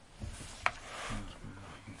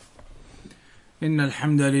إن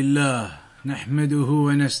الحمد لله نحمده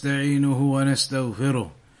ونستعينه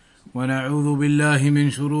ونستغفره ونعوذ بالله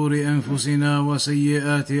من شرور أنفسنا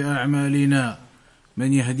وسيئات أعمالنا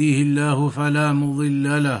من يهديه الله فلا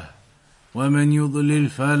مضل له ومن يضلل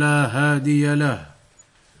فلا هادي له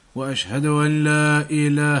وأشهد أن لا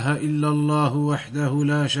إله إلا الله وحده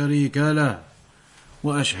لا شريك له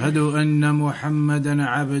وأشهد أن محمدا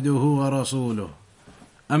عبده ورسوله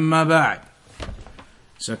أما بعد.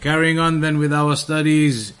 So carrying on then with our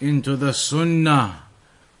studies into the Sunnah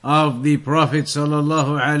of the Prophet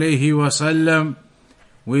sallallahu alaihi wasallam,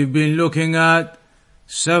 we've been looking at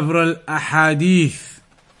several ahadith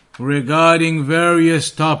regarding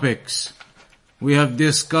various topics. We have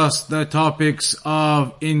discussed the topics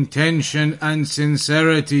of intention and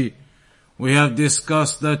sincerity. We have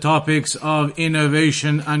discussed the topics of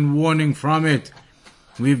innovation and warning from it.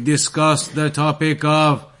 We've discussed the topic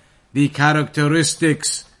of the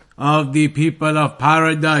characteristics of the people of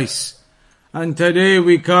paradise. And today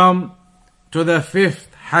we come to the fifth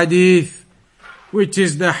hadith, which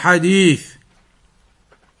is the hadith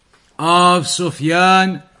of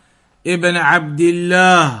Sufyan ibn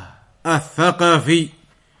Abdullah الثقفي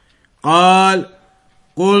قال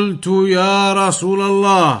قلت يا رسول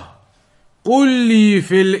الله قل لي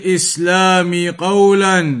في الإسلام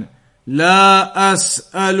قولا لا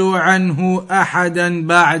أسأل عنه أحدا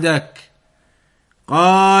بعدك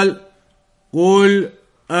قال قل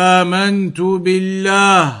آمنت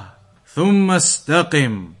بالله ثم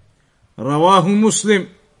استقم رواه مسلم.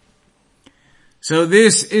 So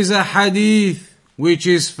this is a hadith which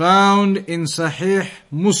is found in Sahih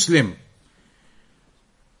Muslim.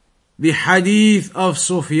 The hadith of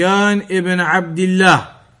Sufyan ibn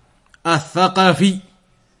Abdullah al-Thaqafi.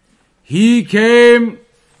 He came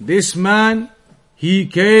to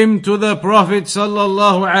the Prophet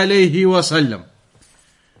sallallahu alaihi wasallam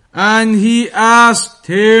and he asked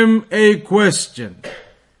him a question.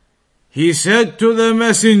 He said to the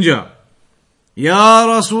messenger, Ya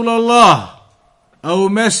Rasulullah, O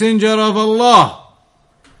messenger of Allah.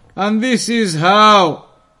 And this is how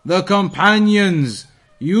the companions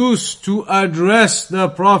used to address the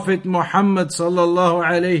Prophet Muhammad sallallahu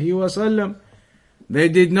alaihi wasallam. They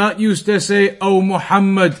did not used to say, O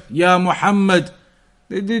Muhammad, Ya Muhammad.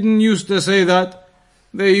 They didn't used to say that.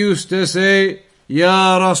 They used to say,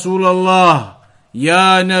 Ya Rasulullah,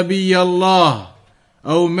 Ya Nabi Allah,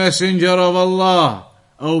 O Messenger of Allah,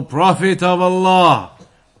 O Prophet of Allah.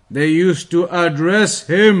 They used to address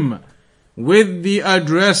him with the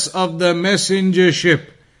address of the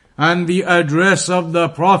messengership and the address of the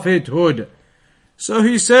prophethood. So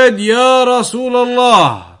he said, Ya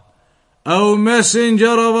Rasulullah, O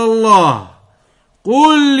Messenger of Allah,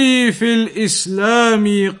 قل لي في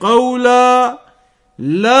الإسلام قولا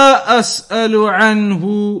لا أسأل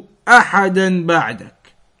عنه أحدا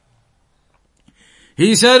بعدك.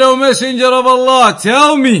 He said, O Messenger of Allah,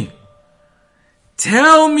 tell me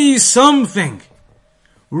something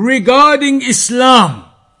regarding Islam,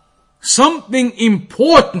 something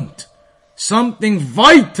important, something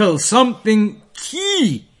vital, something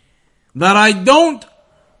key that I don't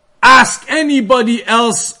ask anybody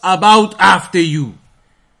else about after you.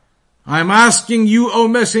 I'm asking you, O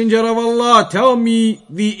Messenger of Allah, tell me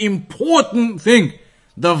the important thing,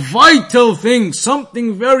 the vital thing,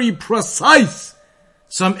 something very precise,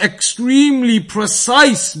 some extremely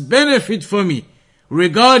precise benefit for me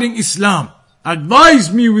regarding Islam.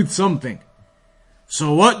 Advise me with something.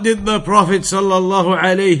 So what did the Prophet sallallahu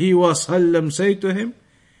alaihi wasallam say to him?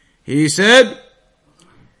 He said,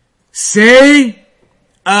 say,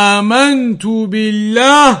 Amantu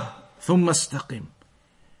billah thumma istaqim.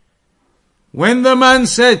 When the man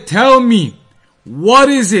said, tell me, what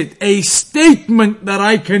is it? A statement that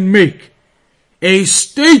I can make. A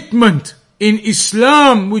statement in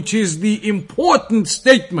Islam which is the important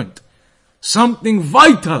statement. Something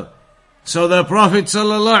vital. So the Prophet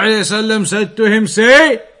sallallahu alaihi wasallam said to him,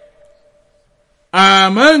 say,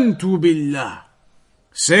 Amantu billah.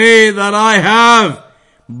 Say that I have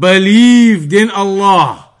believed in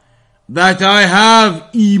Allah, that I have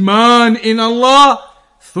iman in Allah,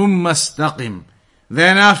 thumma istaqim.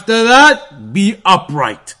 Then after that, be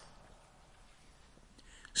upright.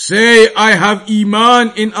 Say, I have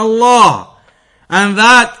iman in Allah. And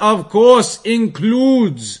that, of course,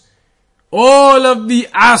 includes all of the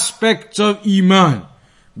aspects of iman.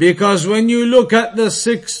 Because when you look at the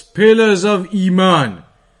 6 pillars of iman,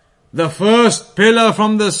 the first pillar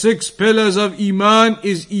from the 6 pillars of iman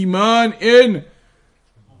is iman in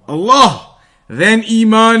Allah. Then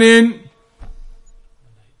iman in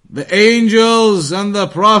the angels and the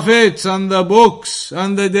prophets and the books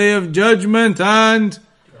and the day of judgment and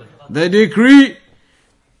the decree,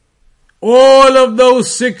 all of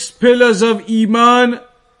those 6 pillars of Iman,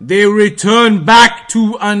 they return back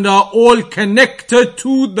to and are all connected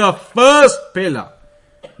to the first pillar.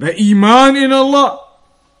 The Iman in Allah,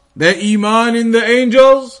 the Iman in the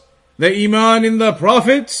angels, the Iman in the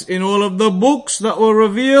prophets, in all of the books that were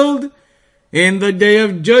revealed, in the day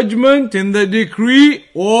of judgment, in the decree,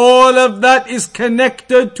 all of that is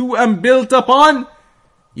connected to and built upon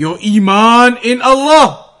your Iman in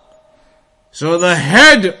Allah. So the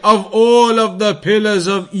head of all of the pillars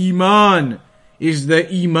of Iman is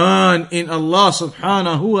the Iman in Allah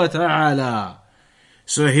subhanahu wa ta'ala.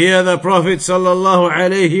 So here the Prophet sallallahu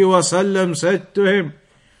alayhi wasallam said to him,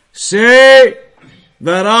 say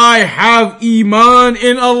that I have Iman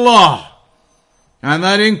in Allah. And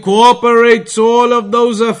that incorporates all of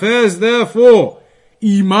those affairs. Therefore,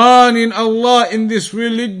 Iman in Allah, in this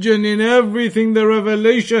religion, in everything, the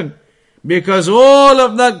revelation, because all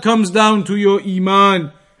of that comes down to your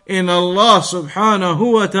Iman in Allah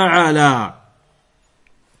subhanahu wa ta'ala.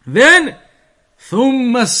 Then,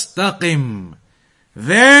 ثُمَّ اسْتَقِمْ,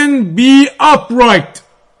 then be upright.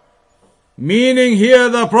 Meaning here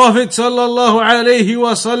the Prophet sallallahu alayhi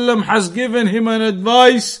wasallam has given him an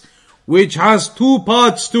advice which has 2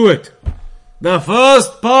 parts to it. The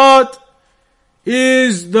first part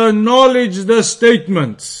is the knowledge, the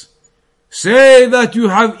statements. Say that you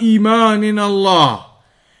have Iman in Allah.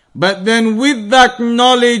 But then with that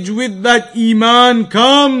knowledge, with that Iman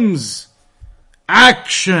comes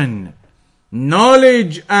action.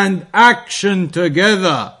 Knowledge and action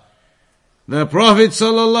together. The Prophet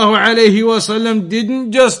sallallahu alayhi wasallam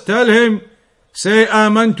didn't just tell him, say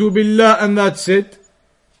amantu billah and that's it.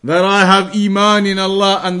 That I have Iman in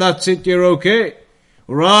Allah and that's it, you're okay.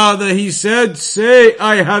 Rather he said, say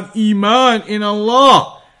I have Iman in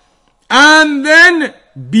Allah. And then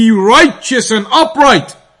be righteous and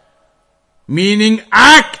upright. Meaning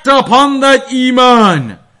act upon that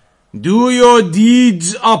Iman. Do your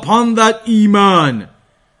deeds upon that Iman.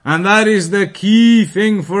 And that is the key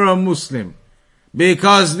thing for a Muslim.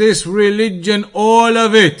 Because this religion, all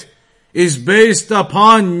of it, is based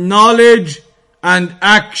upon knowledge and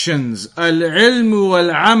actions. Al-ilmu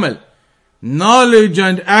wal-amal. Knowledge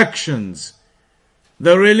and actions.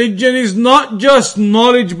 The religion is not just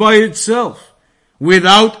knowledge by itself,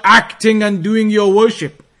 without acting and doing your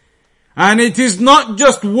worship. And it is not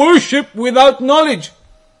just worship without knowledge.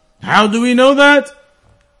 How do we know that?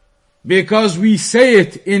 Because we say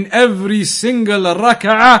it in every single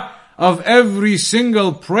raka'ah of every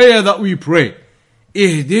single prayer that we pray.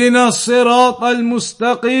 Ihdina sirat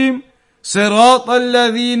al-mustaqim, sirat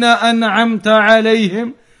al-ladhina an'amta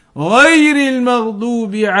alayhim, غير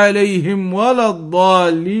المغضوب عليهم ولا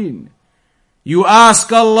الضالين. You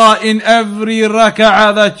ask Allah in every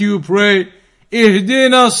raka'ah that you pray,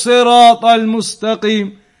 Ihdina sirat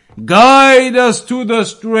al-mustaqim, guide us to the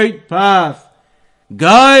straight path.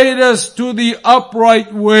 Guide us to the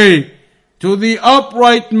upright way, to the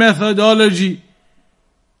upright methodology.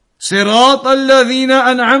 Sirat al-ladhina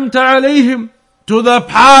an'amta alayhim, to the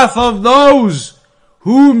path of those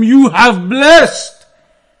whom you have blessed.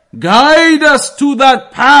 Guide us to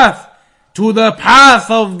that path, to the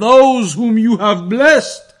path of those whom you have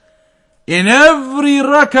blessed. In every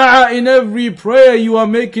raka'ah, in every prayer, you are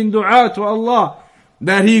making dua to Allah,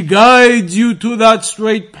 that He guides you to that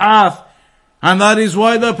straight path. And that is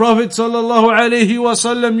why the Prophet sallallahu alaihi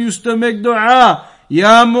wasallam used to make dua,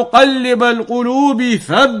 Ya muqallib al-qulubi,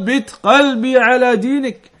 thabbit qalbi ala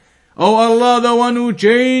dinik. O Allah, the one who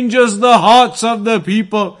changes the hearts of the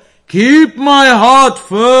people, keep my heart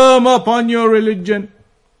firm upon your religion.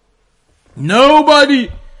 Nobody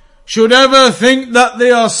should ever think that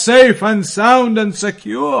they are safe and sound and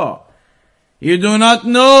secure. You do not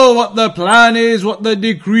know what the plan is, what the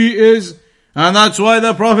decree is. And that's why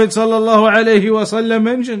the Prophet sallallahu alayhi wasallam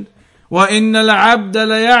mentioned, وَإِنَّ الْعَبْدَ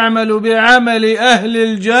لَيَعْمَلُ بِعَمَلِ أَهْلِ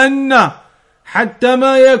الْجَنَّةِ حَتَّى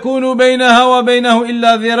مَا يَكُونُ بَيْنَهَا وَبَيْنَهُ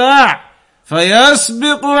إِلَّا ذِرَاعٌ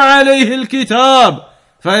فَيَسْبِقُ عَلَيْهِ الْكِتَابُ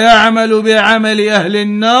فَيَعْمَلُ بِعَمَلِ أَهْلِ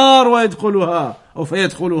النَّارِ وَيَدْخُلُهَا أو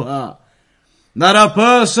فَيَدْخُلُهَا. That a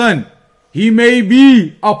person, he may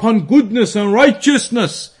be upon goodness and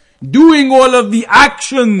righteousness, doing all of the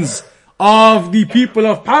actions of the people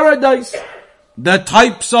of paradise, the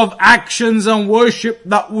types of actions and worship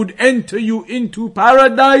that would enter you into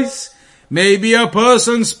paradise. Maybe a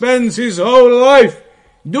person spends his whole life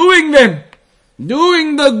doing them,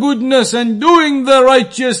 doing the goodness and doing the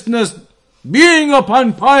righteousness, being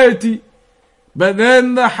upon piety. But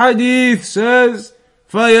then the hadith says,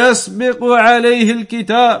 فَيَسْبِقُ عَلَيْهِ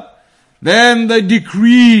الْكِتَابِ. Then the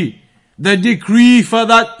decree for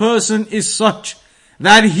that person is such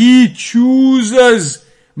that he chooses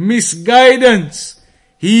misguidance.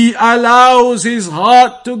 He allows his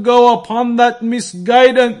heart to go upon that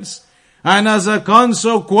misguidance, and as a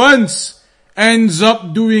consequence ends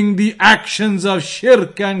up doing the actions of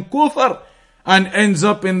shirk and kufr and ends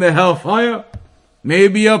up in the hellfire.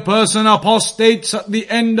 Maybe a person apostates at the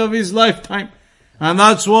end of his lifetime, and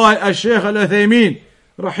that's why Shaykh Al-Uthaymeen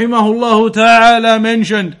rahimahullah ta'ala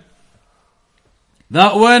mentioned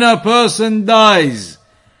that when a person dies,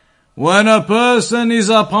 when a person is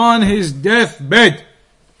upon his deathbed,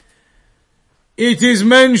 it is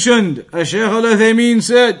mentioned, Shaykh Al-Uthaymeen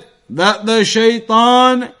said, that the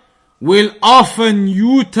shaitan will often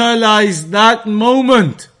utilize that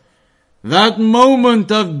moment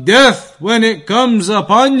of death when it comes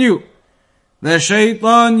upon you. The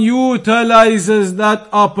shaitan utilizes that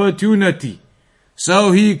opportunity.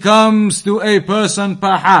 So he comes to a person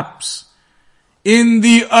perhaps in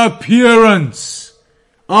the appearance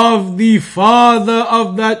of the father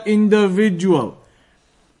of that individual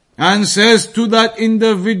and says to that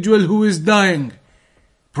individual who is dying,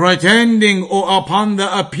 pretending or upon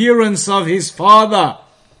the appearance of his father,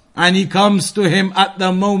 and he comes to him at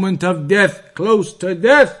the moment of death, close to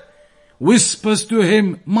death, whispers to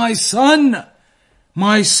him, my son,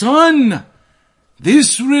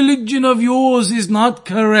 this religion of yours is not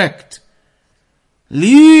correct.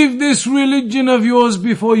 Leave this religion of yours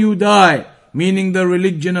before you die, meaning the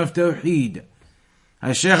religion of Tawheed.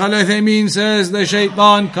 As Shaykh Al-Uthaymeen says, the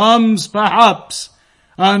shaitan comes perhaps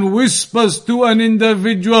and whispers to an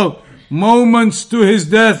individual moments to his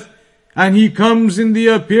death, and he comes in the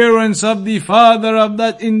appearance of the father of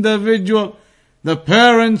that individual, the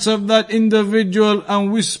parents of that individual,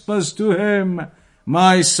 and whispers to him,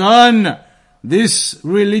 my son, this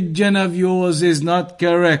religion of yours is not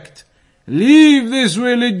correct. Leave this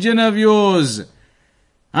religion of yours.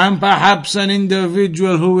 And perhaps an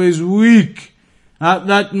individual who is weak at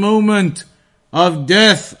that moment of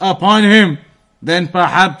death upon him, then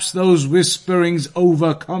perhaps those whisperings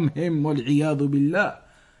overcome him, wal-iyadu billah,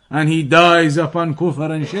 and he dies upon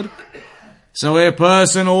kufr and shirk. So a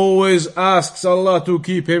person always asks Allah to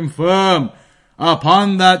keep him firm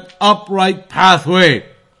upon that upright pathway,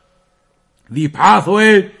 the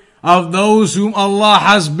pathway of those whom Allah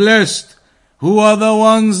has blessed. Who are the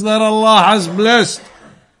ones that Allah has blessed?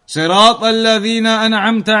 Sirat alladhina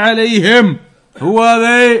an'amta alayhim. Who are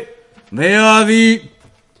they? They are the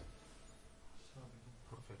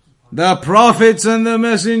prophets and the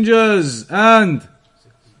messengers and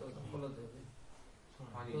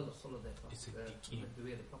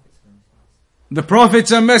the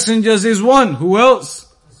prophets and messengers is one. Who else?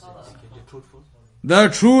 The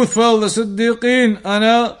truthful, the siddiqeen,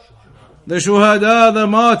 and the shuhada, the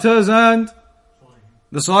martyrs, and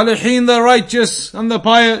the salihin, the righteous and the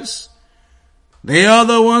pious. They are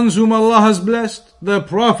the ones whom Allah has blessed, the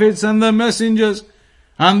prophets and the messengers,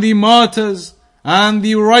 and the martyrs, and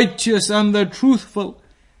the righteous and the truthful.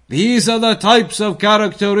 These are the types of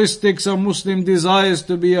characteristics a Muslim desires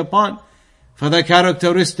to be upon, for the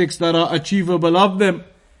characteristics that are achievable of them.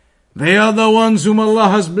 They are the ones whom Allah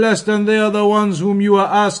has blessed, and they are the ones whom you are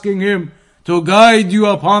asking Him to guide you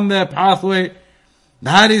upon their pathway.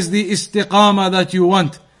 That is the istiqamah that you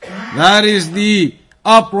want. That is the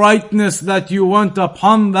uprightness that you want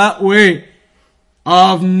upon that way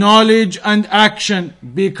of knowledge and action.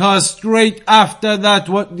 Because straight after that,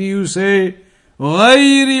 what do you say?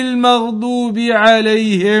 غَيْرِ الْمَغْضُوبِ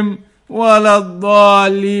عَلَيْهِمْ وَلَا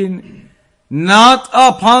الضَّالِّينَ. Not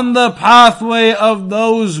upon the pathway of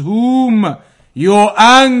those whom your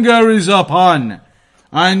anger is upon,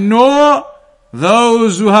 and nor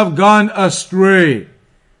those who have gone astray.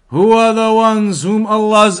 Who are the ones whom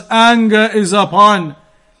Allah's anger is upon?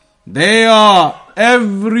 They are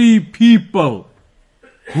every people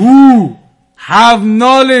who have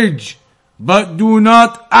knowledge but do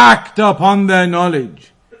not act upon their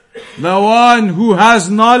knowledge. The one who has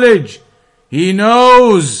knowledge, he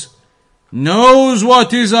knows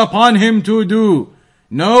what is upon him to do,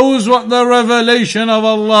 knows what the revelation of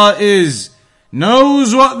Allah is,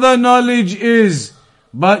 knows what the knowledge is,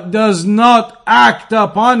 but does not act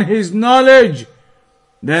upon his knowledge,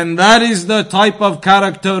 then that is the type of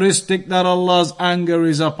characteristic that Allah's anger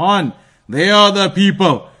is upon. They are the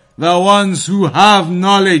people, the ones who have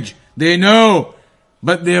knowledge. They know,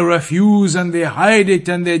 but they refuse and they hide it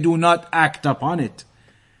and they do not act upon it.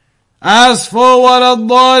 As for وَلَا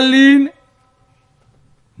الضَّالِّينَ,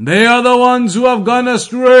 they are the ones who have gone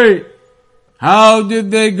astray. How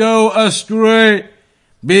did they go astray?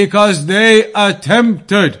 Because they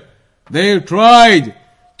tried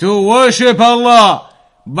to worship Allah,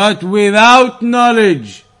 but without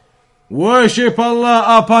knowledge, worship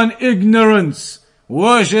Allah upon ignorance,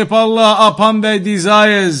 worship Allah upon their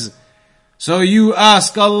desires. So you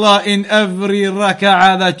ask Allah in every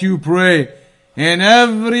rak'ah that you pray, in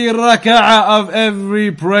every rak'ah of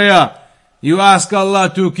every prayer, you ask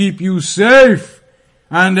Allah to keep you safe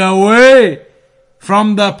and away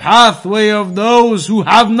from the pathway of those who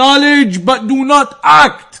have knowledge but do not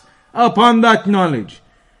act upon that knowledge,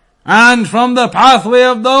 and from the pathway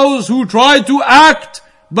of those who try to act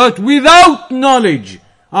but without knowledge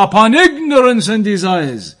upon ignorance and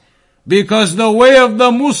desires. Because the way of the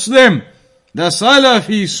Muslim, the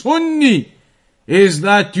Salafi Sunni, is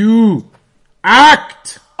that you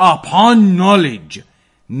act upon knowledge.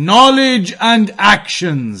 Knowledge and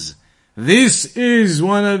actions. This is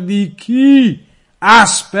one of the key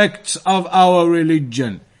aspects of our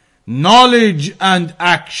religion. Knowledge and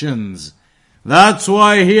actions. That's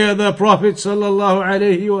why here the Prophet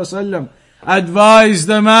ﷺ advised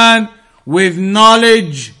the man with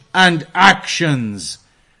knowledge and actions.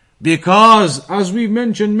 Because, as we've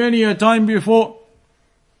mentioned many a time before,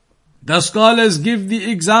 the scholars give the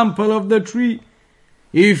example of the tree.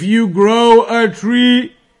 If you grow a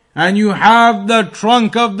tree and you have the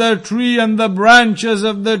trunk of the tree and the branches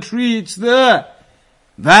of the tree, it's there.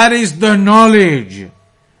 That is the knowledge.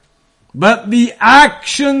 But the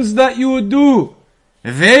actions that you do,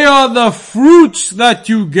 they are the fruits that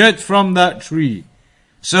you get from that tree.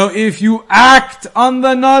 So if you act on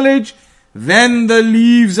the knowledge, then the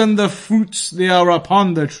leaves and the fruits, they are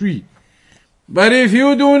upon the tree. But if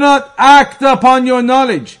you do not act upon your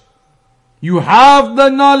knowledge, you have the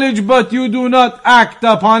knowledge but you do not act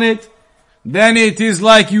upon it, then it is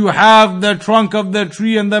like you have the trunk of the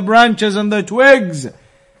tree and the branches and the twigs,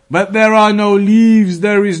 but there are no leaves,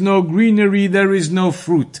 there is no greenery, there is no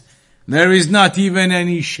fruit. There is not even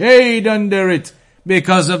any shade under it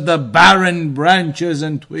because of the barren branches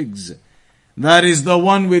and twigs. That is the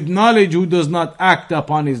one with knowledge who does not act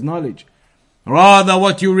upon his knowledge. Rather,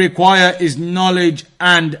 what you require is knowledge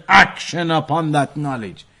and action upon that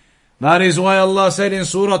knowledge. That is why Allah said in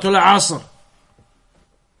Surah Al-Asr,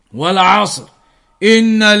 وَالْعَصْرِ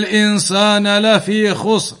إِنَّ الْإِنسَانَ لَفِي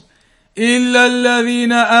خُسْرٍ إِلَّا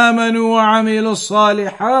الَّذِينَ آمَنُوا وَعَمِلُوا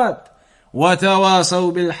الصَّالِحَاتِ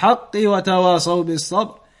وَتَوَاصَوْا بِالْحَقِّ وَتَوَاصَوْا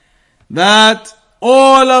بِالصَّبْرِ. That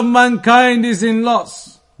all of mankind is in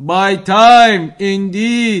loss. By time,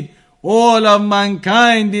 indeed, all of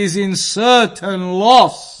mankind is in certain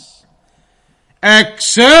loss.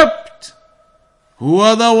 Except who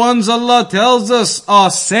are the ones Allah tells us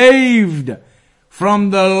are saved from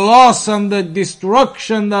the loss and the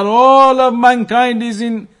destruction that all of mankind is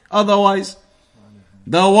in otherwise.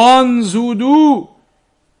 The ones who do,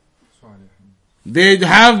 they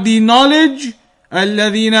have the knowledge,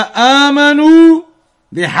 الَّذِينَ آمَنُوا,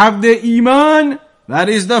 they have the iman. That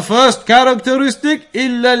is the first characteristic.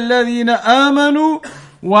 إِلَّا الَّذِينَ آمَنُوا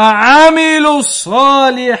وَعَمِلُوا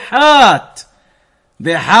الصَّالِحَاتِ.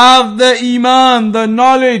 They have the iman, the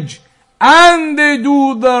knowledge, and they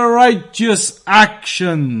do the righteous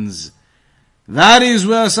actions. That is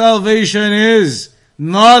where salvation is.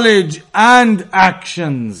 Knowledge and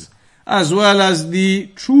actions, as well as the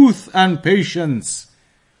truth and patience.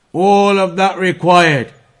 All of that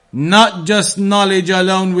required. Not just knowledge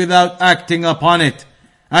alone without acting upon it.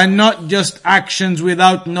 And not just actions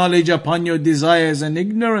without knowledge upon your desires and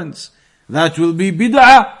ignorance. That will be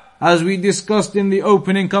bid'ah, as we discussed in the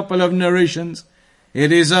opening couple of narrations.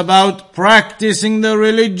 It is about practicing the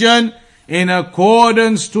religion in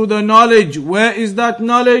accordance to the knowledge. Where is that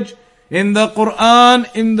knowledge? In the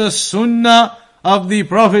Quran, in the Sunnah of the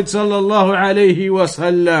Prophet sallallahu alaihi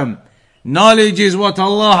wasallam. Knowledge is what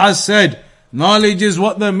Allah has said. Knowledge is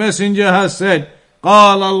what the Messenger has said.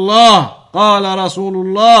 قال Allah, قال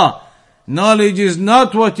Rasulullah. Knowledge is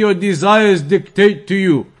not what your desires dictate to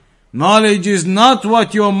you. Knowledge is not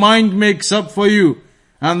what your mind makes up for you.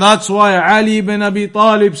 And that's why Ali ibn Abi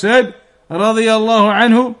Talib said, رضي الله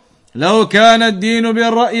عنه, لو كان الدين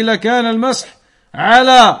بالرأي لكان المسح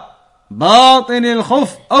على باطن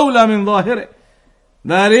الخف أولى من ظاهره.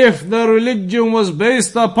 That if the religion was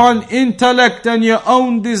based upon intellect and your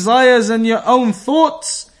own desires and your own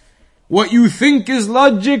thoughts, what you think is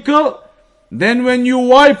logical, then when you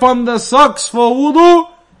wipe on the socks for wudu,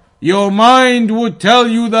 your mind would tell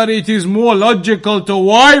you that it is more logical to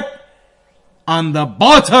wipe on the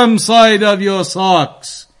bottom side of your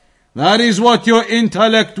socks. That is what your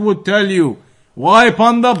intellect would tell you. Wipe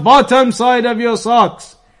on the bottom side of your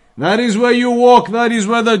socks. That is where you walk, that is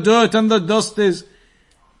where the dirt and the dust is.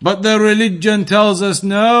 But the religion tells us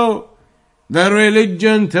no. The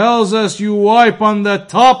religion tells us you wipe on the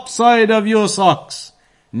top side of your socks,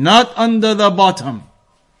 not under the bottom.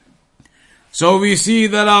 So we see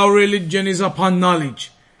that our religion is upon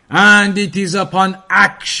knowledge, and it is upon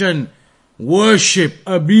action, worship,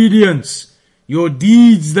 obedience, your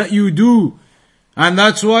deeds that you do. And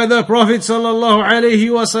that's why the Prophet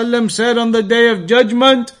ﷺ said on the day of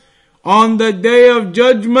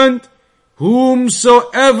judgment,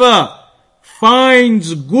 whomsoever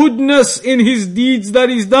finds goodness in his deeds that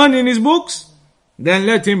is done in his books, then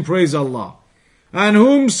let him praise Allah. And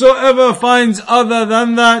whomsoever finds other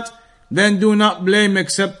than that, then do not blame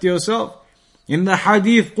except yourself. In the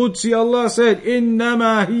Hadith Qudsi, Allah said,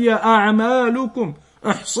 إِنَّمَا هِيَ أَعْمَالُكُمْ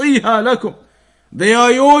أَحْصِيهَا لَكُمْ. They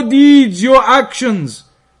are your deeds, your actions,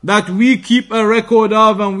 that we keep a record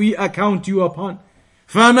of and we account you upon.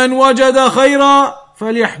 فَمَنْ وَجَدَ خَيْرًا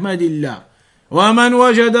فَلْيَحْمَدِ اللَّهِ وَمَنْ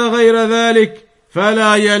وَجَدَ غَيْرَ ذَلِكَ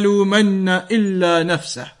فَلَا يَلُومَنَّ إِلَّا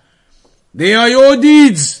نَفْسَهُ. They are your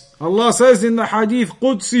deeds. Allah says in the Hadith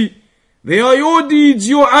Qudsi, they are your deeds,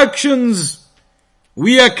 your actions.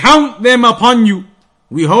 We account them upon you.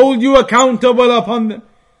 We hold you accountable upon them.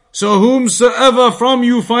 So whomsoever from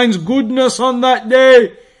you finds goodness on that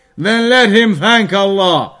day, then let him thank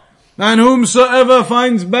Allah. And whomsoever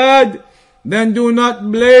finds bad, then do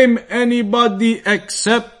not blame anybody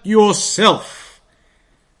except yourself.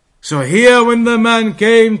 So here when the man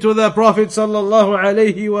came to the Prophet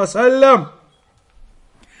ﷺ,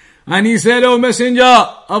 and he said, O Messenger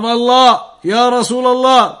of Allah, Ya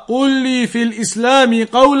Rasulullah, قُل لِي فِي الْإِسْلَامِ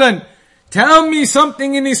قَوْلًا. Tell me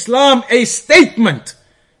something in Islam, a statement.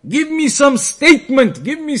 Give me some statement,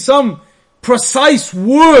 give me some precise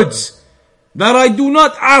words that I do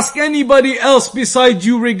not ask anybody else besides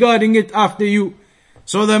you regarding it after you.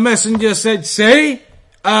 So the messenger said, say,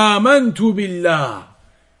 Amantu billah.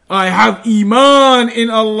 I have iman in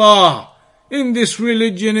Allah, in this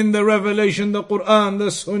religion, in the revelation, the Quran,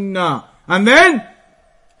 the Sunnah. And then,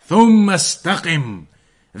 ثُمَّ اسْتَقِمْ.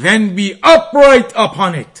 Then be upright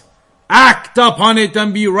upon it. Act upon it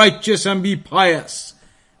and be righteous and be pious.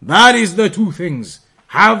 That is the two things.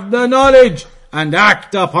 Have the knowledge and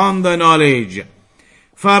act upon the knowledge.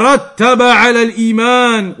 فَرَتَّبَ عَلَى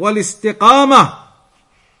الْإِيمَانِ وَالْإِسْتِقَامَةِ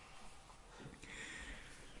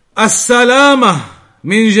السلامة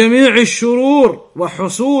من جميع الشرور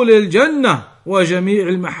وحصول الجنة وجميع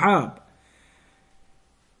المحاب.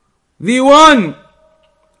 The one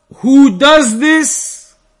who does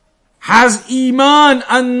this has iman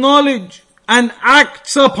and knowledge and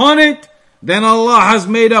acts upon it, then Allah has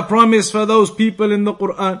made a promise for those people in the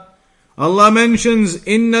Quran. Allah mentions,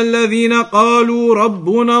 إِنَّ الَّذِينَ قَالُوا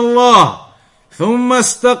رَبُّنَا اللَّهِ ثُمَّ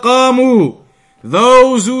اسْتَقَامُوا.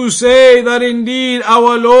 Those who say that indeed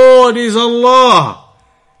our Lord is Allah.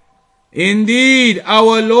 Indeed,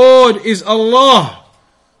 our Lord is Allah.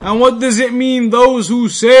 And what does it mean, those who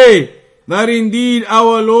say that indeed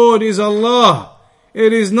our Lord is Allah?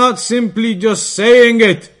 It is not simply just saying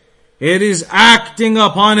it. It is acting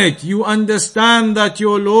upon it. You understand that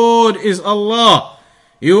your Lord is Allah.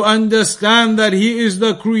 You understand that He is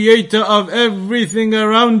the creator of everything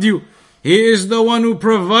around you. He is the one who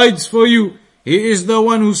provides for you. He is the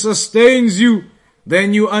one who sustains you.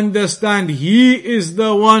 Then you understand He is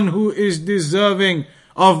the one who is deserving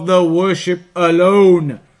of the worship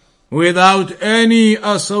alone, without any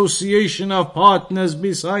association of partners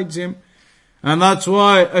besides Him. And that's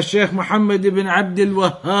why Shaykh Muhammad ibn Abdul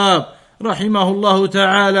Wahhab rahimahullah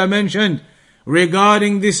ta'ala mentioned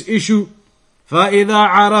regarding this issue, فَإِذَا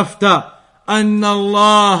عَرَفْتَ أَنَّ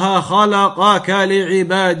اللَّهَ خَلَقَكَ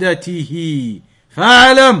لِعِبَادَتِهِ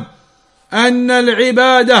فَاعْلَمْ أَنَّ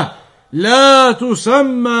الْعِبَادَةَ لا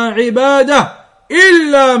تسمى عبادة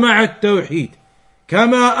إلا مع التوحيد،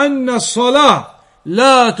 كما أن الصلاة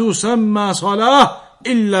لا تسمى صلاة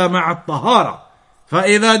إلا مع الطهارة.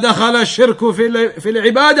 فإذا دخل الشرك في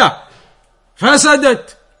العبادة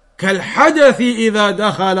فسدت كالحدث إذا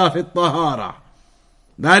دخل في الطهارة.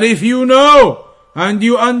 That if you know and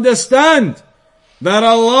you understand that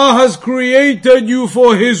Allah has created you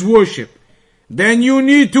for His worship, then you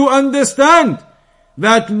need to understand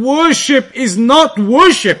that worship is not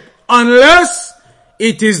worship unless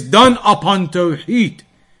it is done upon Tawheed.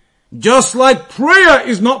 Just like prayer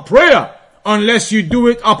is not prayer unless you do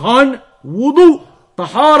it upon wudu,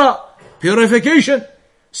 tahara, purification.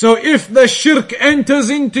 So if the shirk enters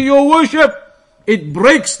into your worship, it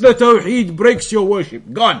breaks the Tawheed, breaks your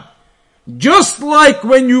worship, gone. Just like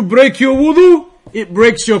when you break your wudu, it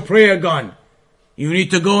breaks your prayer, gone. You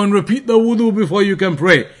need to go and repeat the wudu before you can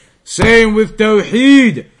pray. Same with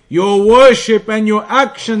Tawheed, your worship and your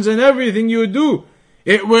actions and everything you do,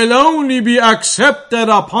 it will only be accepted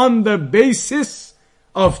upon the basis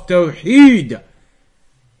of Tawheed.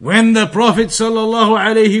 When the Prophet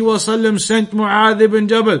ﷺ sent Mu'adh ibn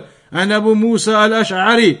Jabal and Abu Musa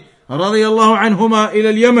al-Ash'ari radiyallahu anhuma ila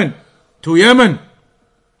al-Yemen, to Yemen.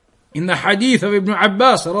 In the hadith of Ibn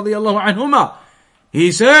Abbas radiyallahu anhuma,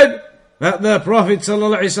 he said that the Prophet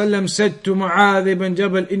sallallahu alaihi wasallam said to Mu'adh ibn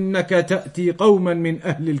Jabal, "Innaka ta'ti qawman min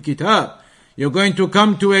ahli al-kitab." You're going to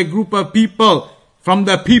come to a group of people from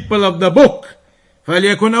the people of the book.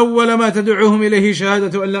 فَلْيَكُنْ أَوَّلَ مَا تَدْعُوهُمْ إِلَيْهِ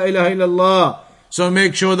شَهَادَةُ أَنْ لَا إِلَهَ إِلَّا اللَّهِ. So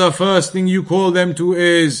make sure the first thing you call them to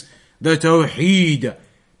is the Tawheed,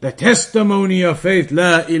 the testimony of faith,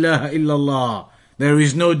 La ilaha illallah. There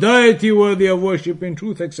is no deity worthy of worship in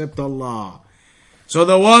truth except Allah. So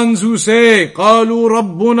the ones who say, قَالُوا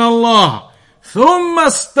رَبُّنَا اللَّهِ ثُمَّ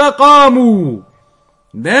اسْتَقَامُوا,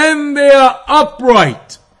 then they are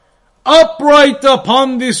upright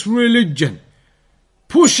upon this religion,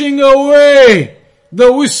 pushing away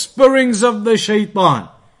the whisperings of the shaitan,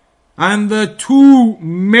 and the two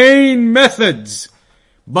main methods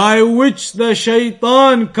by which the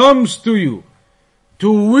shaitan comes to you,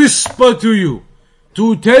 to whisper to you,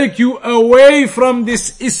 to take you away from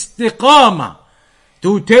this istiqamah,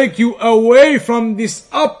 to take you away from this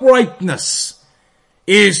uprightness,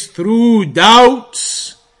 is through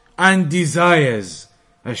doubts and desires.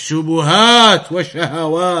 الشبهات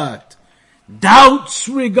والشهوات. Doubts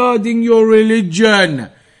regarding your religion,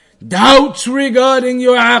 doubts regarding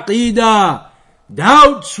your aqidah,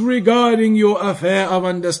 doubts regarding your affair of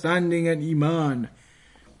understanding and iman.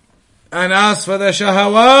 And as for the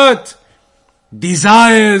shahawat,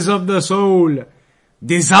 desires of the soul,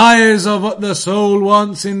 desires of what the soul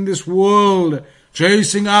wants in this world,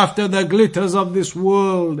 chasing after the glitters of this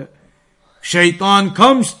world. Shaitan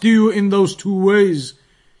comes to you in those two ways,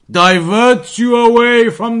 diverts you away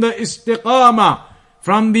from the istiqamah,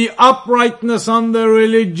 from the uprightness on the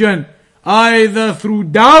religion, either through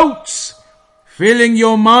doubts, filling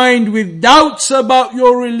your mind with doubts about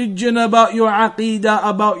your religion, about your aqidah,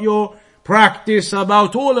 about your practice,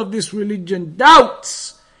 about all of this religion,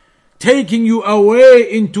 doubts, taking you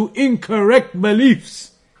away into incorrect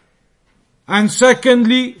beliefs. And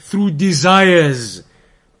secondly, through desires,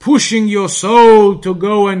 pushing your soul to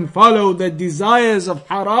go and follow the desires of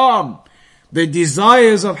haram. The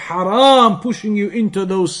desires of haram pushing you into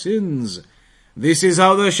those sins. This is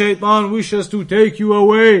how the shaitan wishes to take you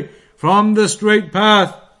away from the straight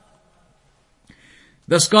path.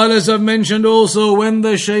 The scholars have mentioned also, when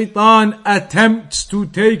the shaitan attempts to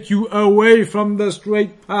take you away from the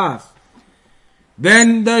straight path,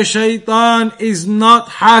 then the shaitan is not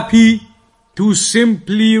happy to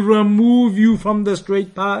simply remove you from the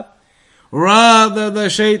straight path. Rather, the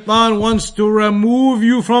shaitan wants to remove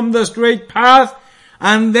you from the straight path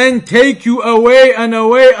and then take you away and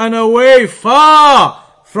away and away, far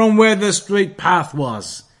from where the straight path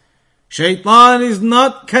was. Shaitan is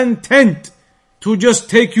not content to just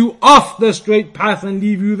take you off the straight path and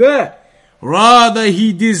leave you there. Rather,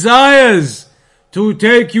 he desires to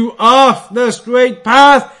take you off the straight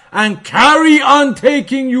path and carry on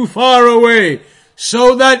taking you far away,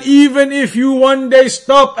 so that even if you one day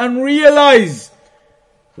stop and realize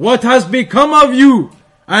what has become of you,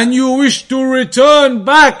 and you wish to return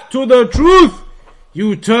back to the truth,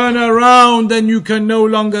 you turn around and you can no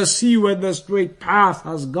longer see where the straight path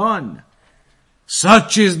has gone.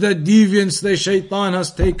 Such is the deviance the shaitan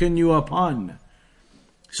has taken you upon.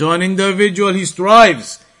 So an individual, he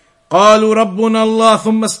strives. قالوا ربنا الله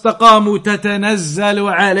ثم استقاموا تتنزل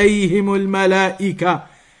عليهم الملائكة.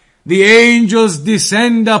 The angels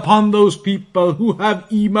descend upon those people who have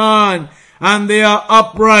iman and they are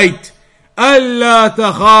upright. ألا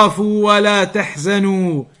تخافوا ولا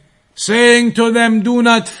تحزنوا, saying to them, do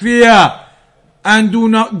not fear and do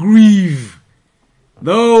not grieve.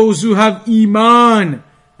 Those who have iman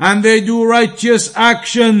and they do righteous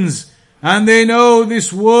actions and they know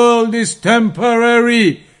this world is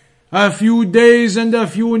temporary, a few days and a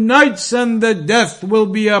few nights and the death will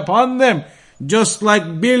be upon them, just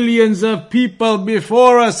like billions of people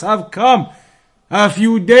before us have come. A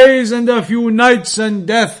few days and a few nights and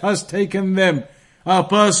death has taken them. A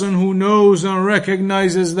person who knows and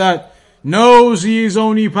recognizes that, knows he is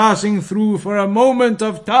only passing through for a moment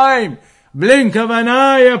of time, blink of an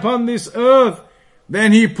eye upon this earth,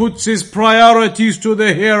 then he puts his priorities to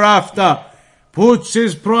the hereafter, puts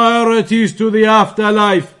his priorities to the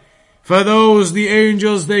afterlife. For those, the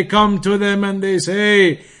angels, they come to them and they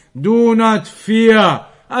say, do not fear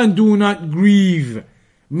and do not grieve.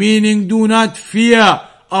 Meaning, do not fear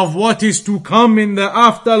of what is to come in the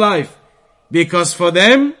afterlife, because for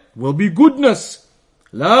them will be goodness.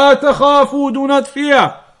 لا تخافوا, do not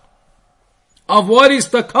fear of what is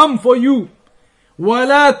to come for you.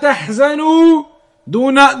 ولا تحزنوا,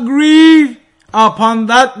 do not grieve upon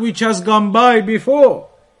that which has gone by before.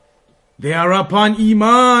 They are upon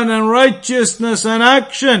iman and righteousness and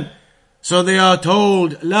action. So they are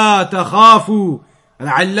told, لا تخافوا.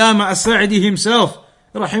 Al-Allama As-Sa'di himself,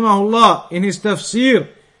 rahimahullah, in his tafsir,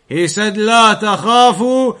 he said, لا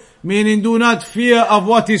تخافوا, meaning do not fear of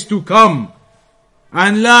what is to come.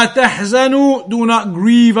 And لا تحزنوا, do not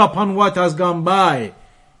grieve upon what has gone by.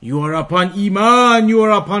 You are upon iman, you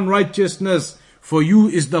are upon righteousness. For you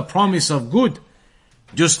is the promise of good.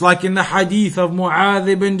 Just like in the hadith of Mu'adh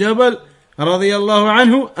ibn Jabal, radiyallahu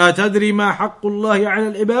anhu, أتدري ما حق الله على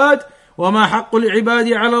العباد وما حق العباد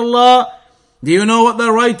على الله. Do you know what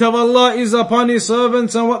the right of Allah is upon His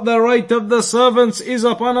servants and what the right of the servants is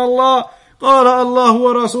upon Allah? قال الله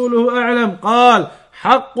ورسوله أعلم. قال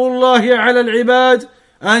حق الله على العباد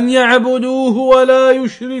أن يعبدوه ولا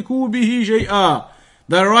يشركوا به شيئا.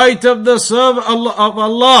 The right of the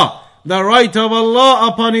the right of Allah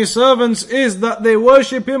upon His servants is that they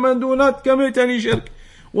worship Him and do not commit any shirk.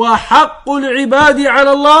 وَحَقُّ الْعِبَادِ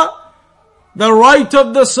عَلَى اللَّهِ. The right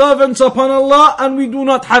of the servants upon Allah, and we do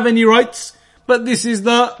not have any rights. But this is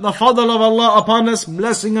the fadl of Allah upon us,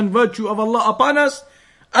 blessing and virtue of Allah upon us.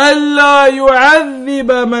 أَلَّا يُعَذِّبَ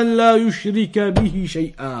مَنْ لَا يُشْرِكَ بِهِ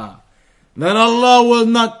شَيْئًا. That Allah will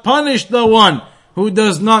not punish the one who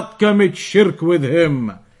does not commit shirk with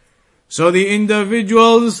Him. So the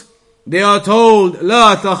individuals, they are told,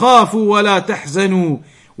 لا تخافوا ولا تحزنوا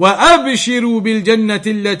وأبشروا بالجنة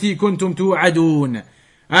التي كنتم توعدون.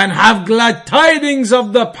 And have glad tidings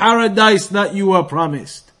of the paradise that you were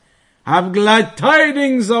promised. Have glad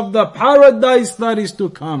tidings of the paradise that is to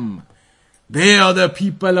come. They are the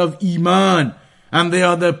people of Iman, and they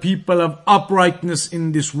are the people of uprightness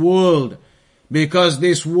in this world. Because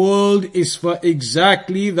this world is for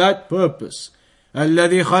exactly that purpose.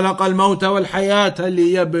 الذي خلق الموت والحياة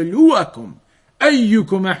ليبلوكم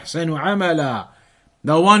أيكم أحسن عملا.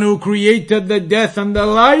 The one who created the death and the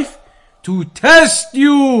life to test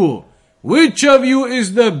you. Which of you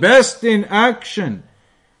is the best in action?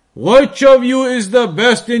 Which of you is the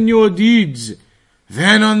best in your deeds?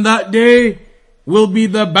 Then on that day will be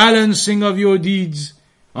the balancing of your deeds.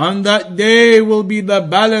 On that day will be the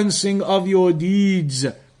balancing of your deeds.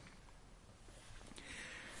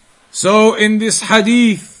 So in this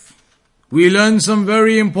hadith, we learn some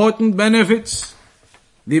very important benefits.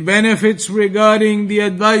 The benefits regarding the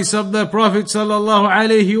advice of the Prophet sallallahu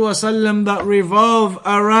alaihi wasallam that revolve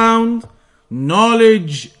around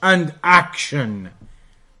knowledge and action.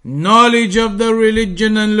 Knowledge of the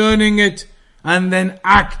religion and learning it, and then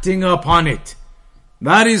acting upon it.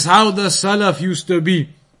 That is how the Salaf used to be.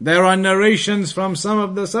 There are narrations from some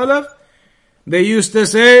of the Salaf. They used to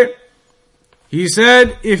say, he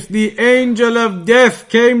said, if the angel of death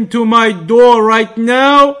came to my door right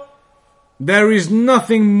now, there is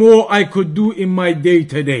nothing more I could do in my day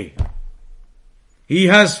today. He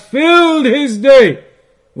has filled his day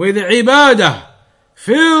with ibadah,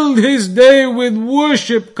 filled his day with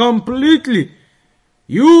worship completely,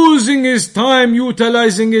 using his time,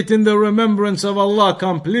 utilizing it in the remembrance of Allah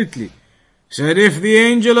completely. Said, if the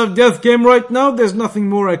angel of death came right now, there's nothing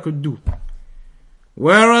more I could do.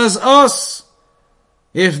 Whereas us,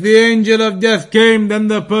 if the angel of death came, then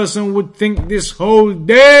the person would think this whole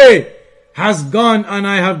day has gone and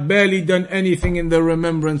I have barely done anything in the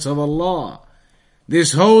remembrance of Allah.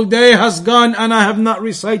 This whole day has gone and I have not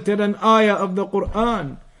recited an ayah of the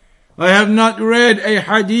Quran. I have not read a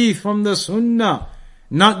hadith from the Sunnah.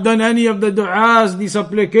 Not done any of the du'as, the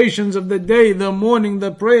supplications of the day, the morning,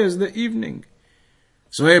 the prayers, the evening.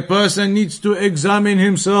 So a person needs to examine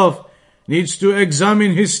himself, needs to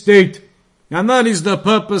examine his state. And that is the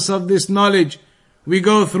purpose of this knowledge. We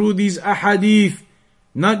go through these ahadith,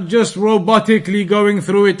 not just robotically going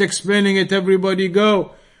through it, explaining it, everybody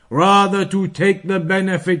go. Rather to take the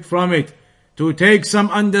benefit from it. To take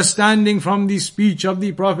some understanding from the speech of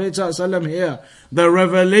the Prophet ﷺ here. The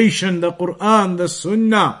revelation, the Quran, the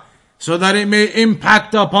Sunnah. So that it may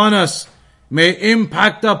impact upon us. May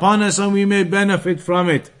impact upon us and we may benefit from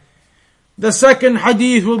it. The second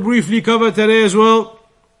hadith we'll briefly cover today as well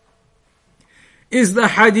is the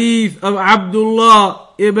hadith of Abdullah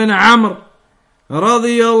ibn Amr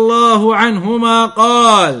radiyallahu anhuma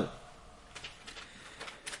قال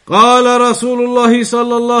قال رسول الله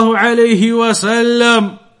صلى الله عليه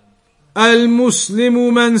وسلم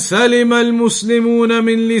المسلم من سلم المسلمون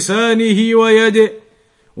من لسانه ويده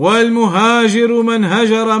والمهاجر من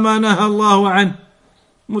هجر ما نهى الله عنه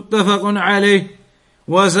متفق عليه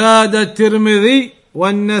وزاد الترمذي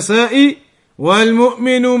والنسائي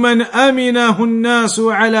والمؤمن من أمنه الناس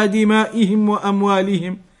على دمائهم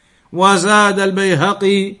وأموالهم وزاد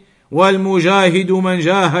البيهقي والمجاهد من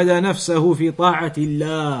جاهد نفسه في طاعة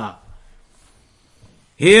الله.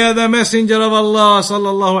 Here the Messenger of Allah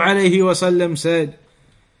sallallahu alayhi wasallam said,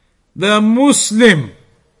 the Muslim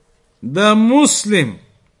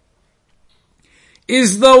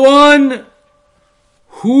is the one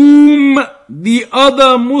whom the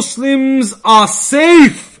other Muslims are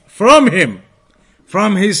safe from him,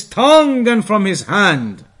 from his tongue and from his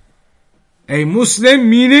hand. A Muslim,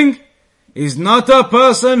 meaning, is not a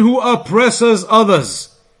person who oppresses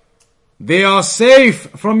others. They are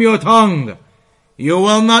safe from your tongue. You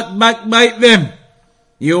will not backbite them.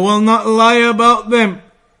 You will not lie about them.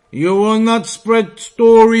 You will not spread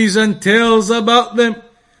stories and tales about them.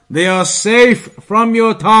 They are safe from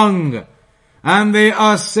your tongue. And they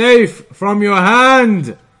are safe from your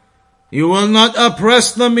hand. You will not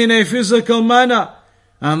oppress them in a physical manner.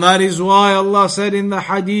 And that is why Allah said in the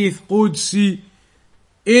Hadith Qudsi,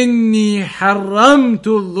 إِنِّي حَرَّمْتُ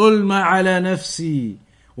الظُّلْمَ عَلَى نَفْسِي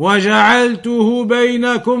وَجَعَلْتُهُ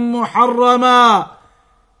بَيْنَكُمْ مُحَرَّمًا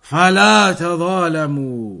فَلَا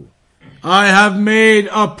تَظَالَمُوا. I have made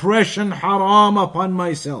oppression haram upon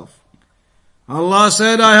myself. Allah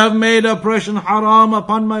said, I have made oppression haram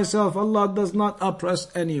upon myself. Allah does not oppress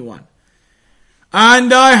anyone.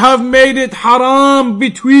 And I have made it haram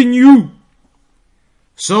between you.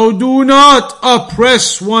 So do not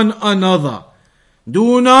oppress one another.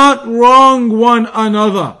 Do not wrong one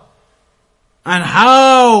another. And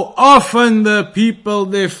how often the people,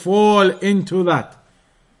 they fall into that.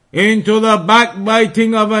 Into the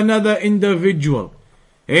backbiting of another individual.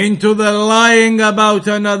 Into the lying about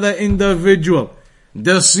another individual.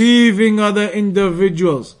 Deceiving other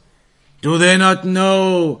individuals. Do they not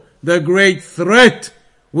know the great threat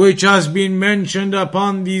which has been mentioned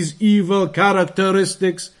upon these evil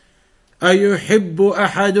characteristics? أَيُحِبُّ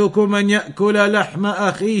أَحَدُكُمْ أَنْ يَأْكُلَ لَحْمَ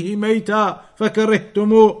أَخِيهِ مَيْتًا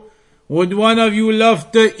فَكَرِهْتُمُوهُ. Would one of you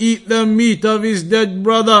love to eat the meat of his dead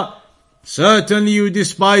brother? Certainly you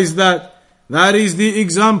despise that. That is the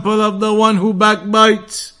example of the one who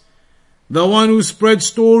backbites. The one who spreads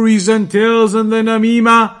stories and tales and the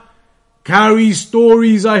namima. Carries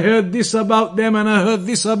stories, I heard this about them and I heard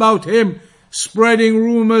this about him. Spreading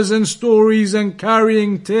rumors and stories and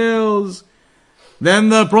carrying tales. Then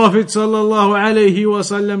the Prophet sallallahu alaihi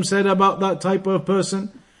wasallam said about that type of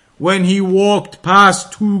person, when he walked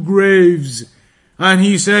past two graves, and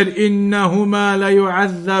he said, إِنَّهُمَا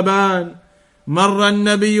لَيُعَذَّبَانِ مَرَّ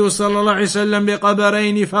النَّبِيُّ صلى الله عليه وسلم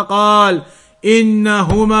بِقَبَرَيْنِ فَقَالَ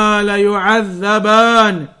إِنَّهُمَا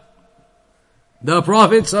لَيُعَذَّبَانِ. The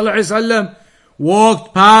Prophet sallallahu alaihi wasallam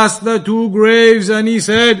walked past the two graves and he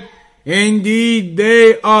said, indeed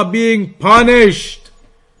they are being punished.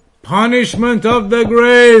 Punishment of the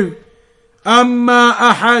grave. أَمَّا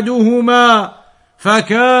أَحَدُهُمَا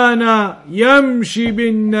فَكَانَ يَمْشِي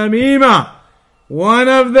بِالنَّمِيمَةِ. One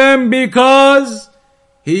of them, because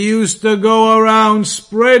he used to go around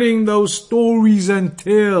spreading those stories and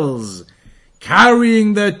tales,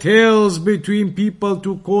 carrying the tales between people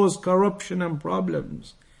to cause corruption and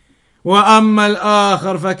problems. وَأَمَّا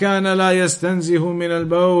الْآخَرْ فَكَانَ لَا يَسْتَنزِهُ مِنَ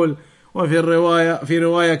الْبَوْلِ وفي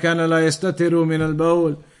رواية كان لا يستتر من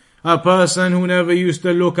البول. A person who never used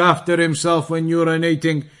to look after himself when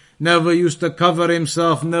urinating, never used to cover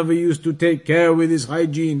himself, never used to take care with his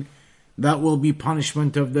hygiene, that will be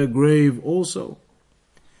punishment of the grave also.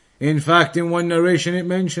 In fact, in one narration it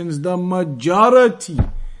mentions the majority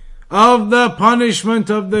of the punishment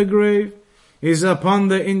of the grave is upon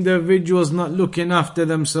the individuals not looking after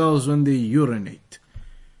themselves when they urinate.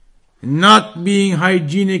 Not being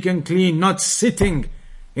hygienic and clean, not sitting,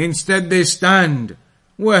 instead they stand.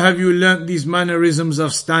 Where have you learnt these mannerisms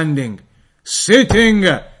of standing? Sitting.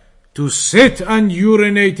 To sit and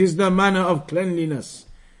urinate is the manner of cleanliness.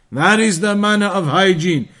 That is the manner of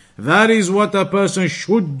hygiene. That is what a person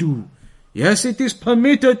should do. Yes, it is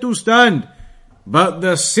permitted to stand, but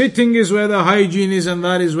the sitting is where the hygiene is, and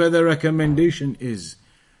that is where the recommendation is.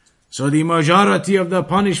 So the majority of the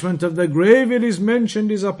punishment of the grave, it is mentioned,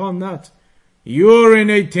 is upon that.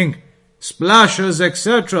 Urinating, splashes,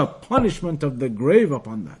 etc. Punishment of the grave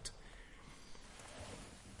upon that.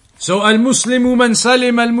 So al-Muslimu man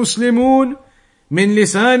salim al-Muslimun min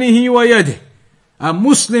lisanihi wa yadih. A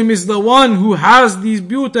Muslim is the one who has these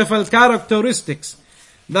beautiful characteristics,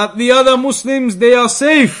 that the other Muslims, they are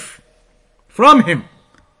safe from him.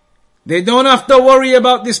 They don't have to worry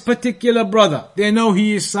about this particular brother. They know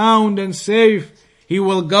he is sound and safe. He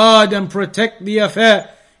will guard and protect the affair.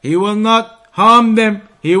 He will not harm them.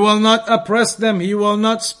 He will not oppress them. He will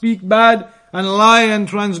not speak bad and lie and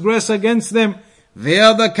transgress against them. They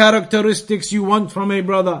are the characteristics you want from a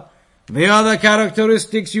brother. They are the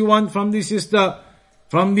characteristics you want from the sister,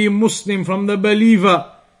 from the Muslim, from the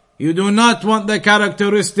believer. You do not want the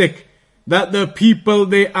characteristic that the people,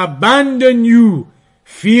 they abandon you,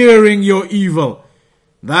 fearing your evil.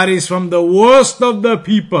 That is from the worst of the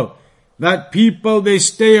people. That people, they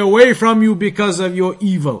stay away from you because of your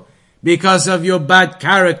evil, because of your bad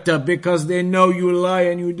character, because they know you lie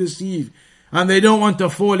and you deceive. And they don't want to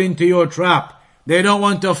fall into your trap. They don't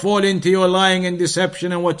want to fall into your lying and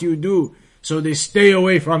deception and what you do. So they stay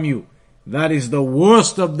away from you. That is the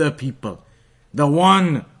worst of the people. The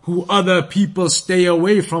one who other people stay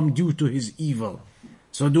away from due to his evil.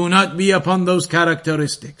 So do not be upon those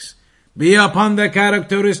characteristics. Be upon the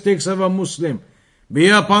characteristics of a Muslim. Be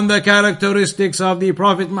upon the characteristics of the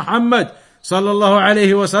Prophet Muhammad sallallahu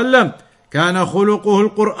alayhi wa sallam. كان خلقه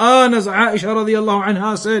القرآن, as Aisha radiallahu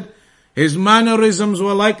anha said. His mannerisms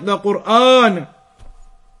were like the Quran.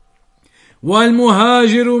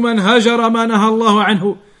 وَالْمُهَاجِرُ مَنْ هَجَرَ مَا نَهَى اللَّهُ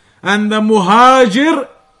عَنْهُ. And the muhajir,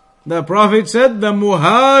 the Prophet said, the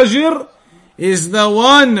muhajir is the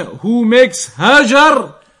one who makes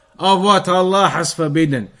hajar of what Allah has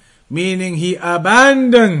forbidden. Meaning he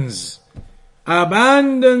abandons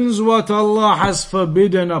what Allah has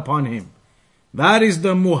forbidden upon him. That is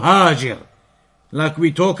the muhajir. Like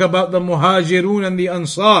we talk about the muhajirun and the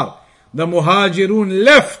ansar. The muhajirun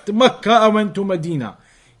left Mecca and went to Medina.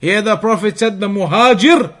 Here the Prophet said the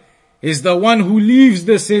muhajir is the one who leaves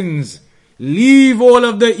the sins. Leave all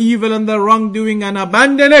of the evil and the wrongdoing and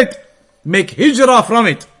abandon it. Make hijrah from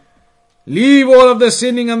it. Leave all of the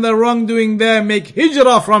sinning and the wrongdoing there. Make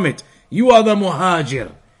hijrah from it. You are the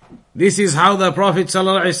muhajir. This is how the Prophet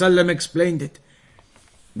ﷺ explained it.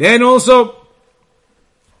 Then also,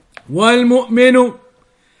 وَالْمُؤْمِنُ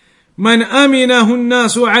مَنْ أَمِنَهُ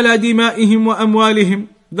النَّاسُ عَلَى دِمَائِهِمْ وَأَمْوَالِهِمْ.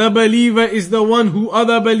 The believer is the one who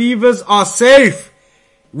other believers are safe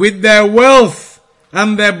with their wealth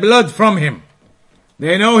and their blood from him.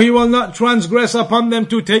 They know he will not transgress upon them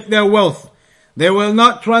to take their wealth. They will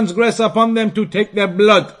not transgress upon them to take their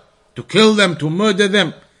blood, to kill them, to murder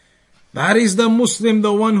them. That is the Muslim,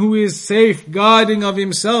 the one who is safeguarding of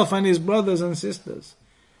himself and his brothers and sisters.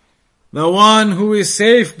 The one who is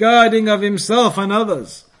safeguarding of himself and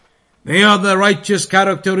others. They are the righteous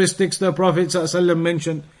characteristics the Prophet ﷺ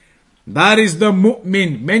mentioned. That is the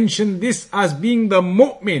mu'min. Mention this as being the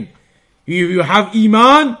mu'min. If you have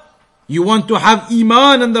iman, you want to have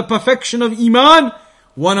iman and the perfection of iman,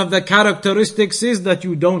 one of the characteristics is that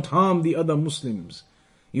you don't harm the other Muslims.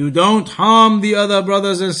 You don't harm the other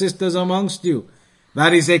brothers and sisters amongst you.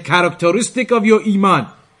 That is a characteristic of your iman.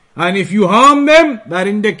 And if you harm them, that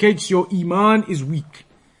indicates your iman is weak.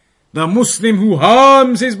 The Muslim who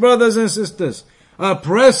harms his brothers and sisters,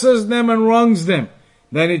 oppresses them and wrongs them,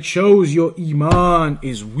 then it shows your iman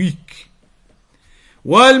is weak.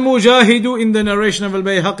 وَالْمُجَاهِدُ, in the narration of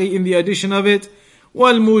Al-Bayhaqi, in the addition of it,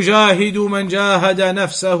 وَالْمُجَاهِدُ مَنْ جَاهَدَ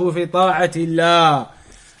نَفْسَهُ فِي طَاعَةِ اللَّهِ.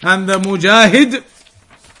 And the mujahid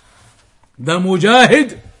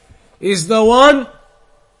is the one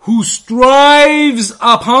who strives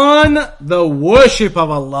upon the worship of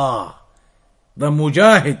Allah. The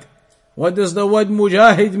mujahid. What does the word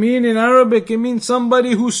mujahid mean in Arabic? It means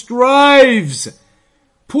somebody who strives,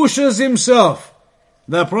 pushes himself.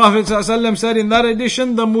 The Prophet ﷺ said in that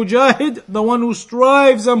edition, the mujahid, the one who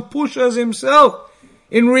strives and pushes himself,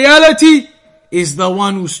 in reality is the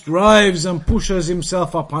one who strives and pushes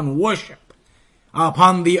himself upon worship,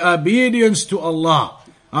 upon the obedience to Allah,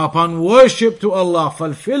 upon worship to Allah,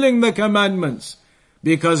 fulfilling the commandments,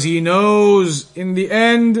 because he knows in the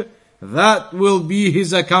end that will be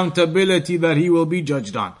his accountability that he will be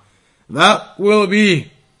judged on. That will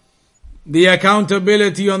be the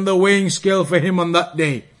accountability on the weighing scale for him on that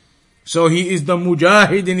day. So he is the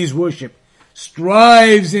mujahid in his worship,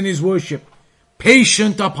 strives in his worship,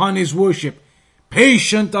 patient upon his worship,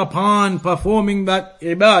 patient upon performing that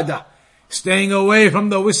ibadah, staying away from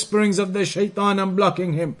the whisperings of the shaitan and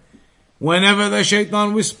blocking him. Whenever the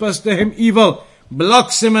shaitan whispers to him evil,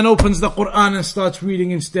 blocks him and opens the Quran and starts reading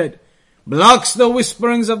instead. Blocks the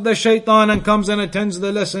whisperings of the shaitan and comes and attends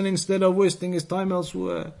the lesson instead of wasting his time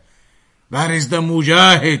elsewhere. That is the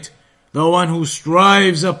mujahid, the one who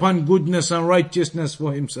strives upon goodness and righteousness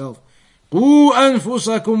for himself. قُوا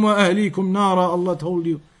أَنفُسَكُمْ وَأَهْلِيكُمْ نَارًا. Allah told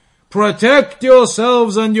you, protect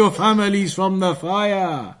yourselves and your families from the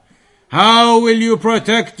fire. How will you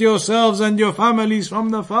protect yourselves and your families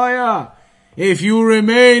from the fire? If you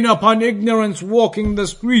remain upon ignorance walking the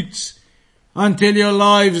streets until your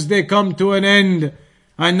lives they come to an end,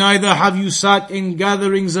 and neither have you sat in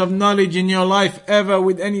gatherings of knowledge in your life ever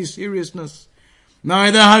with any seriousness.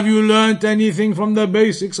 Neither have you learnt anything from the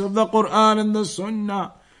basics of the Quran and the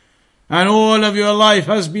Sunnah. And all of your life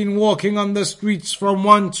has been walking on the streets from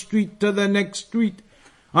one street to the next street,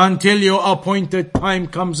 until your appointed time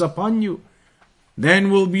comes upon you. Then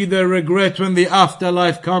will be the regret when the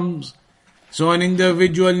afterlife comes. So an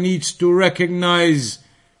individual needs to recognize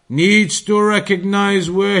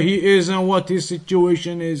where he is and what his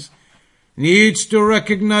situation is. Needs to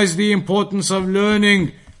recognize the importance of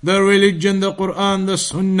learning the religion, the Quran, the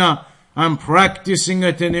Sunnah, and practicing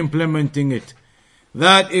it and implementing it.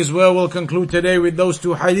 That is where we'll conclude today with those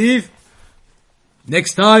two hadith.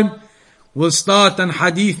 Next time, we'll start on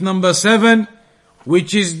hadith number 7,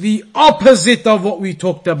 which is the opposite of what we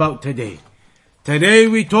talked about today. Today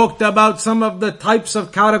we talked about some of the types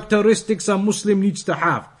of characteristics a Muslim needs to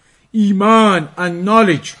have. Iman and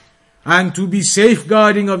knowledge, and to be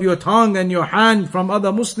safeguarding of your tongue and your hand from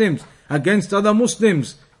other Muslims, against other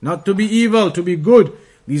Muslims, not to be evil, to be good.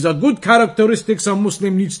 These are good characteristics a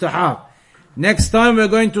Muslim needs to have. Next time we're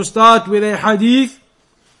going to start with a hadith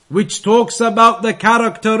which talks about the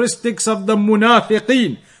characteristics of the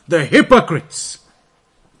munafiqeen, the hypocrites.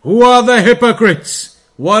 Who are the hypocrites?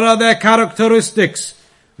 What are their characteristics?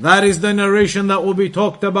 That is the narration that will be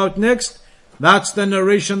talked about next. That's the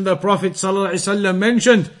narration the Prophet ﷺ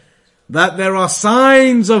mentioned, that there are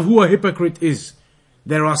signs of who a hypocrite is.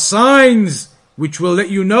 There are signs which will let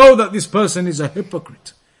you know that this person is a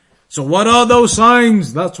hypocrite. So what are those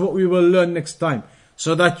signs? That's what we will learn next time.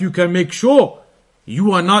 So that you can make sure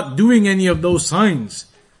you are not doing any of those signs.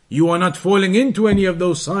 You are not falling into any of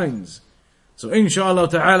those signs. So inshallah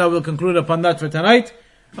ta'ala we'll conclude upon that for tonight.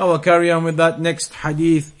 I will carry on with that next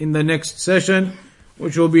hadith in the next session,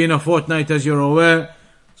 which will be in a fortnight as you're aware.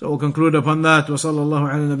 So we'll conclude upon that. وصلى الله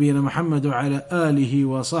على نبينا محمد وعلى آله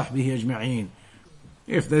وصحبه أجمعين.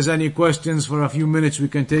 If there's any questions for a few minutes, we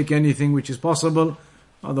can take anything which is possible.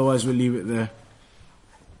 Otherwise we'll leave it there.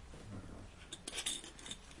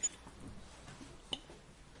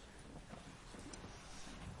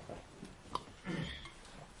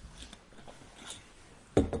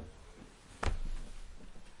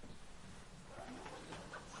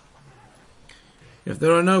 If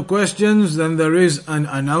there are no questions, then there is an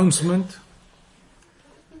announcement.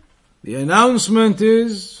 The announcement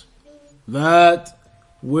is that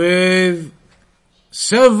with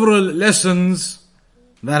several lessons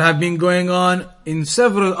that have been going on in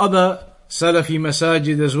several other Salafi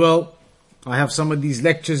masajid as well, I have some of these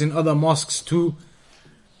lectures in other mosques too.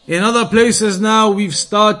 In other places now we've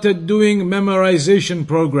started doing memorization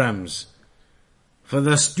programs for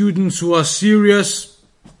the students who are serious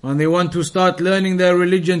and they want to start learning their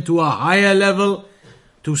religion to a higher level,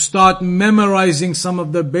 to start memorizing some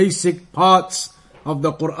of the basic parts of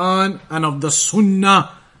the Quran and of the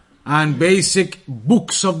Sunnah and basic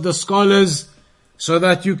books of the scholars, so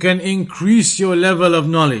that you can increase your level of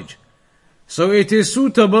knowledge. So it is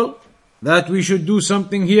suitable that we should do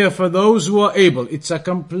something here for those who are able. It's a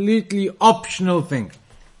completely optional thing.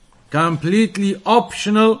 Completely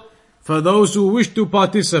optional for those who wish to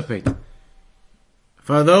participate.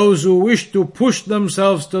 For those who wish to push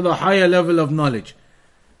themselves to the higher level of knowledge.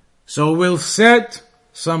 So we'll set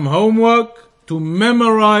some homework to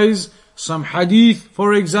memorize some hadith,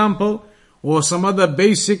 for example, or some other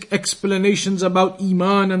basic explanations about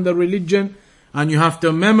Iman and the religion, and you have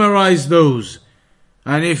to memorize those.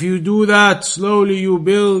 And if you do that, slowly you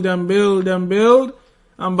build and build and build,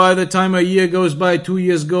 and by the time a year goes by, 2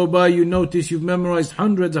 years go by, you notice you've memorized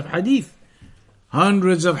hundreds of hadith.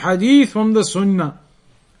 Hundreds of hadith from the Sunnah.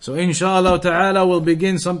 So inshallah ta'ala we'll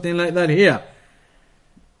begin something like that here.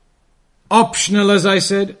 Optional, as I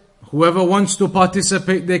said. Whoever wants to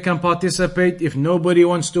participate, they can participate. If nobody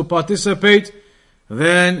wants to participate,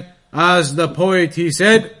 then as the poet he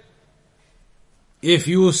said, if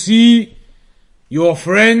you see your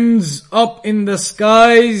friends up in the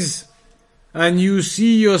skies and you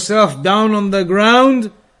see yourself down on the ground,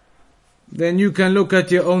 then you can look at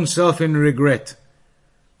your own self in regret.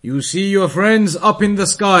 You see your friends up in the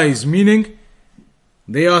skies, meaning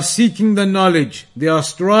they are seeking the knowledge, they are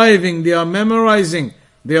striving, they are memorizing,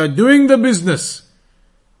 they are doing the business,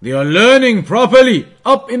 they are learning properly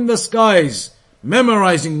up in the skies,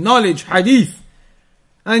 memorizing knowledge, hadith,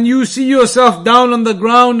 and you see yourself down on the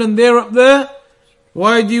ground and they're up there.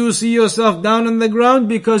 Why do you see yourself down on the ground?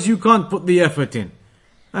 Because you can't put the effort in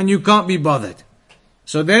and you can't be bothered.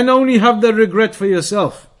 So then only have the regret for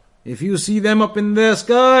yourself. If you see them up in the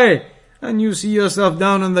sky and you see yourself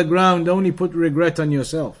down on the ground, only put regret on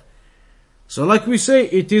yourself. So like we say,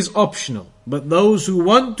 it is optional. But those who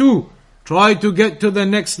want to try to get to the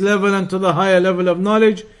next level and to the higher level of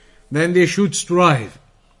knowledge, then they should strive.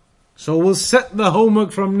 So we'll set the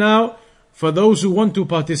homework from now for those who want to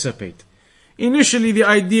participate. Initially the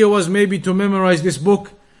idea was maybe to memorize this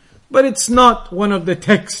book, but it's not one of the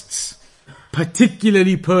texts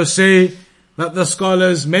particularly per se that the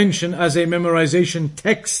scholars mention as a memorization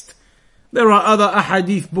text. There are other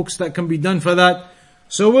ahadith books that can be done for that.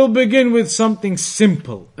 So we'll begin with something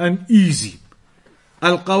simple and easy.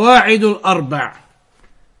 Al-Qawa'id al-Arba'.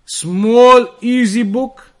 Small, easy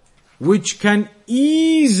book which can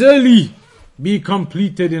easily be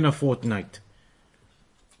completed in a fortnight.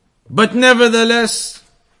 But nevertheless,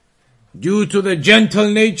 due to the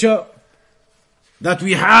gentle nature that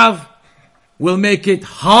we have, we'll make it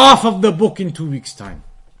half of the book in 2 weeks' time.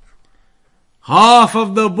 Half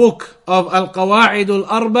of the book of Al-Qawa'id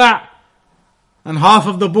al-Arba', and half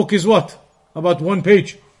of the book is what? About 1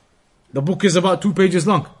 page. The book is about 2 pages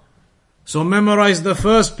long. So memorize the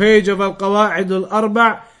first page of Al-Qawa'id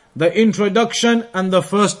al-Arba', the introduction and the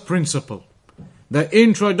first principle. The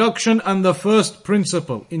introduction and the first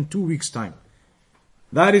principle in 2 weeks' time.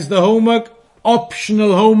 That is the homework,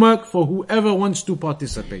 optional homework for whoever wants to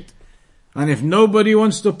participate. And if nobody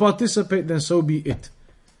wants to participate, then so be it.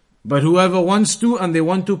 But whoever wants to and they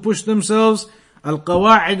want to push themselves,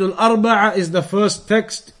 Al-Qawa'id al-Arba'a is the first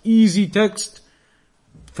text, easy text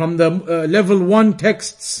from the level 1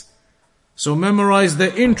 texts. So memorize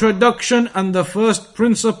the introduction and the first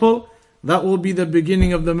principle. That will be the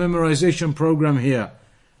beginning of the memorization program here.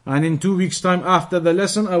 And in 2 weeks' time after the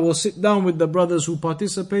lesson, I will sit down with the brothers who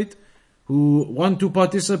participate, who want to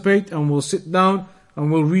participate, and we'll sit down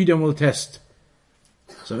and we'll read and we'll test.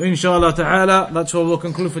 So inshallah ta'ala, that's what we'll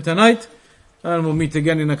conclude for tonight. And we'll meet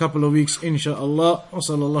again in a couple of weeks, inshallah. Wa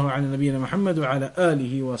sallallahu ala nabiyyina Muhammad wa ala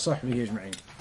alihi wa sahbihi ajma'in.